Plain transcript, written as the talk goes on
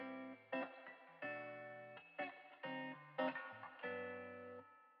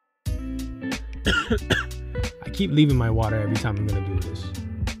I keep leaving my water every time I'm gonna do this.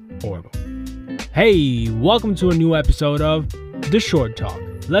 Horrible. Hey, welcome to a new episode of The Short Talk.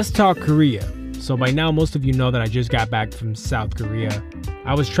 Let's talk Korea. So by now, most of you know that I just got back from South Korea.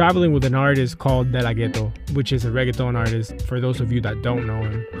 I was traveling with an artist called De La Ghetto, which is a reggaeton artist, for those of you that don't know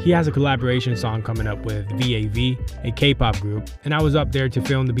him. He has a collaboration song coming up with VAV, a K-pop group, and I was up there to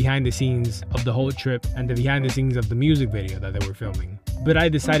film the behind the scenes of the whole trip and the behind the scenes of the music video that they were filming. But I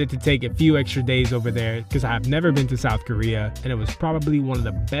decided to take a few extra days over there because I have never been to South Korea, and it was probably one of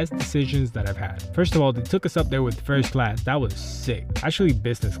the best decisions that I've had. First of all, they took us up there with first class. That was sick. Actually,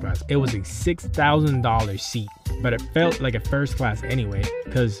 business class. It was a $6,000 seat, but it felt like a first class anyway,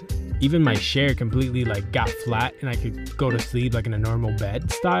 because even my chair completely got flat and I could go to sleep like in a normal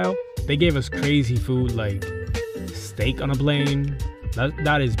bed style. They gave us crazy food like steak on a plane.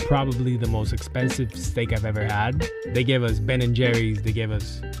 That is probably the most expensive steak I've ever had. They gave us Ben & Jerry's, they gave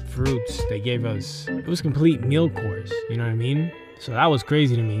us fruits, it was complete meal course, you know what I mean? So that was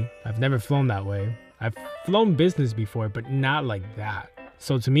crazy to me. I've never flown that way. I've flown business before, but not like that.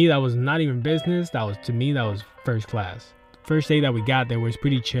 So to me, that was not even business, that was first class. First day that we got there was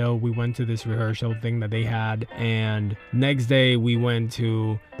pretty chill. We went to this rehearsal thing that they had, and next day we went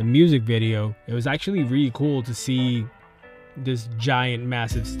to the music video. It was actually really cool to see this giant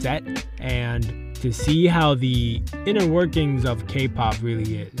massive set and to see how the inner workings of K-pop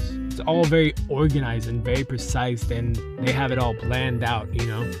really is. It's all very organized and very precise, and they have it all planned out, you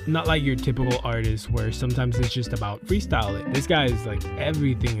know? Not like your typical artist where sometimes it's just about freestyle it. This guy is like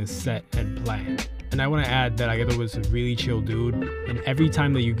everything is set and planned. And I want to add that Agueto was a really chill dude, and every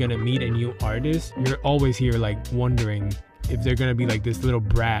time that you're gonna meet a new artist, you're always here wondering if they're gonna be like this little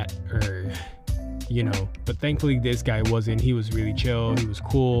brat or you know. But thankfully this guy wasn't. He was really chill, he was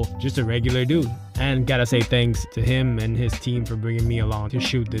cool, just a regular dude. And gotta say thanks to him and his team for bringing me along to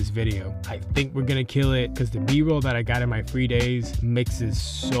shoot this video. I think we're gonna kill it because the b-roll that I got in my free days mixes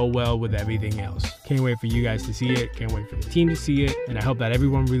so well with everything else. Can't wait for you guys to see it, can't wait for the team to see it, and I hope that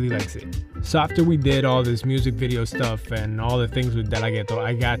everyone really likes it. So after we did all this music video stuff and all the things with De La Ghetto,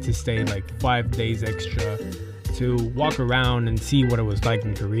 I got to stay 5 days extra to walk around and see what it was like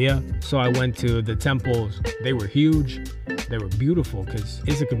in Korea. So I went to the temples. They were huge, they were beautiful because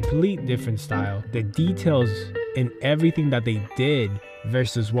it's a complete different style. The details in everything that they did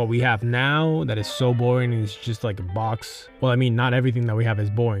versus what we have now that is so boring and it's just like a box. Well, I mean, not everything that we have is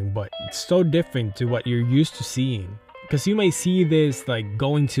boring, but it's so different to what you're used to seeing. Because you may see this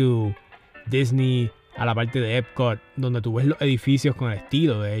going to Disney, a la parte de Epcot, donde tú ves los edificios con el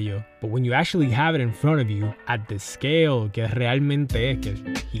estilo de ellos. But when you actually have it in front of you at the scale que realmente es, que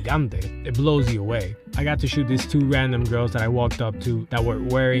es gigante, it blows you away. I got to shoot these 2 random girls that I walked up to that were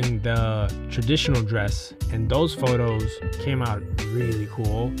wearing the traditional dress, and those photos came out really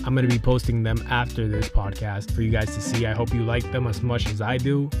cool. I'm gonna be posting them after this podcast for you guys to see. I hope you like them as much as I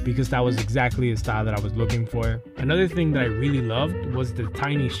do, because that was exactly the style that I was looking for. Another thing that I really loved was the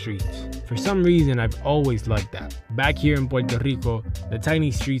tiny streets. For some reason, I've always liked that. Back here in Puerto Rico, the tiny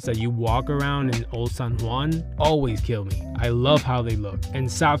streets that you walk around in Old San Juan always kill me. I love how they look,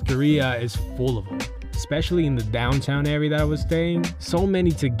 and South Korea is full of them. Especially in the downtown area that I was staying, so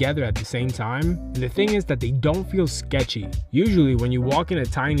many together at the same time. And the thing is that they don't feel sketchy. Usually when you walk in a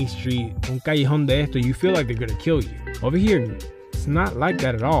tiny street, un callejón de esto, you feel like they're gonna kill you. Over here, it's not like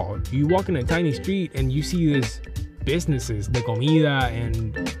that at all. You walk in a tiny street and you see this businesses, de comida,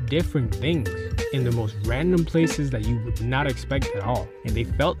 and different things in the most random places that you would not expect at all. And they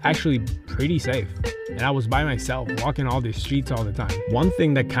felt actually pretty safe. And I was by myself walking all these streets all the time. One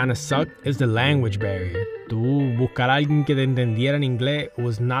thing that kind of sucked is the language barrier. Tú buscar a alguien que te entendiera en inglés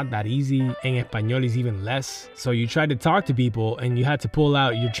was not that easy. En español is even less. So you tried to talk to people and you had to pull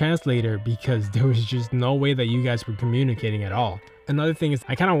out your translator because there was just no way that you guys were communicating at all. Another thing is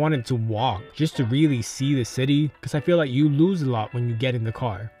I kind of wanted to walk just to really see the city, because I feel like you lose a lot when you get in the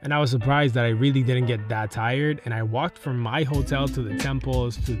car. And I was surprised that I really didn't get that tired, and I walked from my hotel to the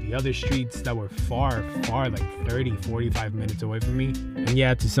temples to the other streets that were far, 30-45 minutes away from me. And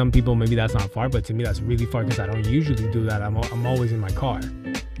yeah, to some people maybe that's not far, but to me that's really far because I don't usually do that. I'm always in my car.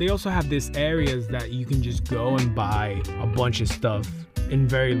 They also have these areas that you can just go and buy a bunch of stuff in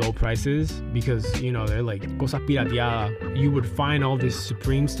very low prices, because you know they're like cosas pirateadas. You would find all this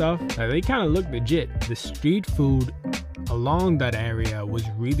Supreme stuff. They kind of look legit. The street food along that area was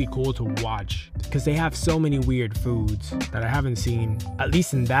really cool to watch because they have so many weird foods that I haven't seen, at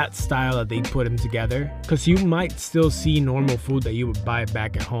least in that style that they put them together. Because you might still see normal food that you would buy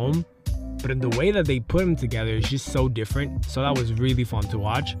back at home, but the way that they put them together is just so different. So that was really fun to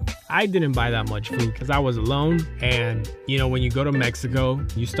watch. I didn't buy that much food because I was alone. And you know, when you go to Mexico,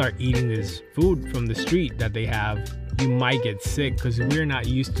 you start eating this food from the street that they have, you might get sick because we're not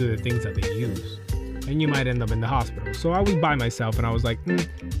used to the things that they use. And you might end up in the hospital. So I was by myself and I was like,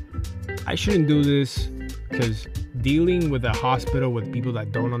 I shouldn't do this because dealing with a hospital with people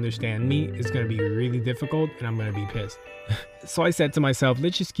that don't understand me is going to be really difficult and I'm going to be pissed. So I said to myself,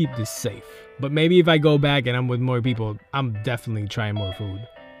 let's just keep this safe. But maybe if I go back and I'm with more people, I'm definitely trying more food.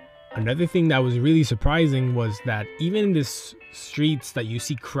 Another thing that was really surprising was that even in the streets that you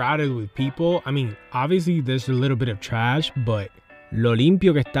see crowded with people, I mean, obviously there's a little bit of trash, but lo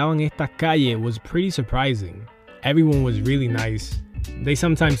limpio que estaba en estas calles was pretty surprising. Everyone was really nice. They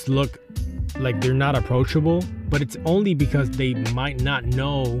sometimes look like they're not approachable, but it's only because they might not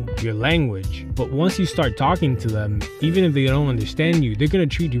know your language. But once you start talking to them, even if they don't understand you, they're gonna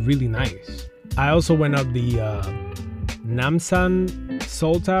treat you really nice. I also went up the Namsan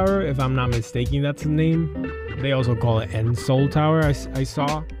Seoul Tower, if I'm not mistaken, that's the name. They also call it N Seoul Tower, I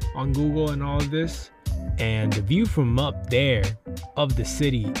saw on Google and all of this. And the view from up there of the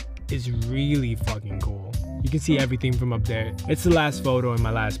city is really fucking cool. You can see everything from up there. It's the last photo in my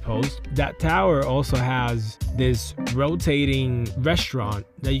last post. That tower also has this rotating restaurant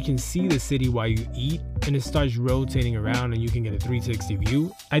that you can see the city while you eat, and it starts rotating around and you can get a 360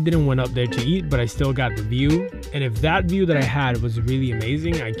 view. I didn't went up there to eat, but I still got the view. And if that view that I had was really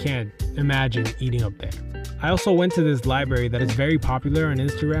amazing, I can't imagine eating up there. I also went to this library that is very popular on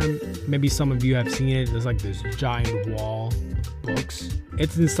Instagram. Maybe some of you have seen it. There's like this giant wall of books.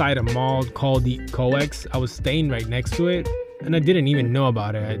 It's inside a mall called the COEX. I was staying right next to it, and I didn't even know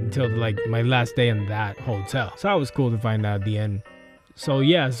about it until like my last day in that hotel. So that was cool to find out at the end. So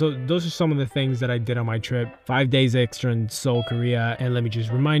yeah, so those are some of the things that I did on my trip. 5 days extra in Seoul, Korea. And let me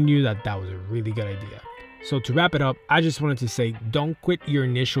just remind you that that was a really good idea. So to wrap it up, I just wanted to say, don't quit your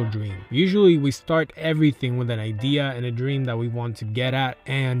initial dream. Usually we start everything with an idea and a dream that we want to get at,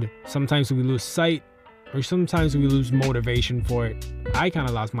 and sometimes we lose sight, or sometimes we lose motivation for it. I kind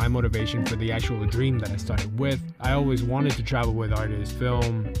of lost my motivation for the actual dream that I started with. I always wanted to travel with artists,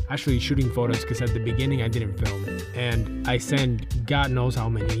 film, actually shooting photos, because at the beginning I didn't film. And I sent God knows how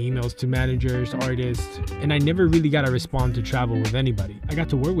many emails to managers, artists, and I never really got a response to travel with anybody. I got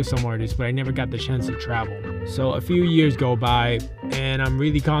to work with some artists, but I never got the chance to travel. So a few years go by, and I'm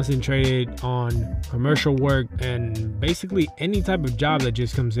really concentrated on commercial work and basically any type of job that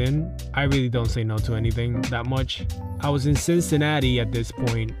just comes in. I really don't say no to anything that much. I was in Cincinnati at this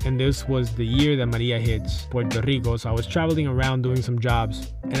point, and this was the year that Maria hits Puerto Rico, so I was traveling around doing some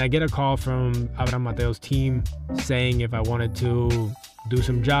jobs, and I get a call from Abraham Mateo's team saying if I wanted to do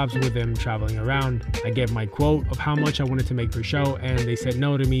some jobs with him traveling around. I gave my quote of how much I wanted to make per show, and they said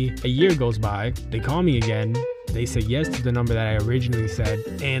no to me. A year goes by, they call me again, they said yes to the number that I originally said,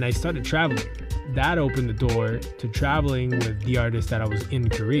 and I started traveling. That opened the door to traveling with the artist that I was in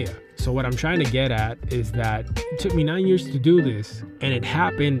Korea. So what I'm trying to get at is that it took me 9 years to do this, and it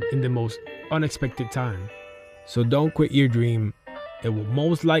happened in the most unexpected time. So don't quit your dream. It will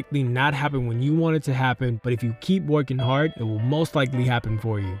most likely not happen when you want it to happen, but if you keep working hard, it will most likely happen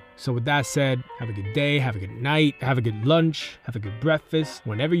for you. So with that said, have a good day, have a good night, have a good lunch, have a good breakfast,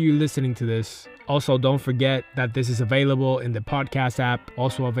 whenever you're listening to this. Also, don't forget that this is available in the podcast app,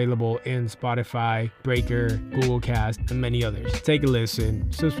 also available in Spotify, Breaker, Google Cast, and many others. Take a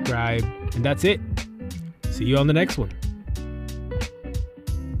listen, subscribe, and that's it. See you on the next one.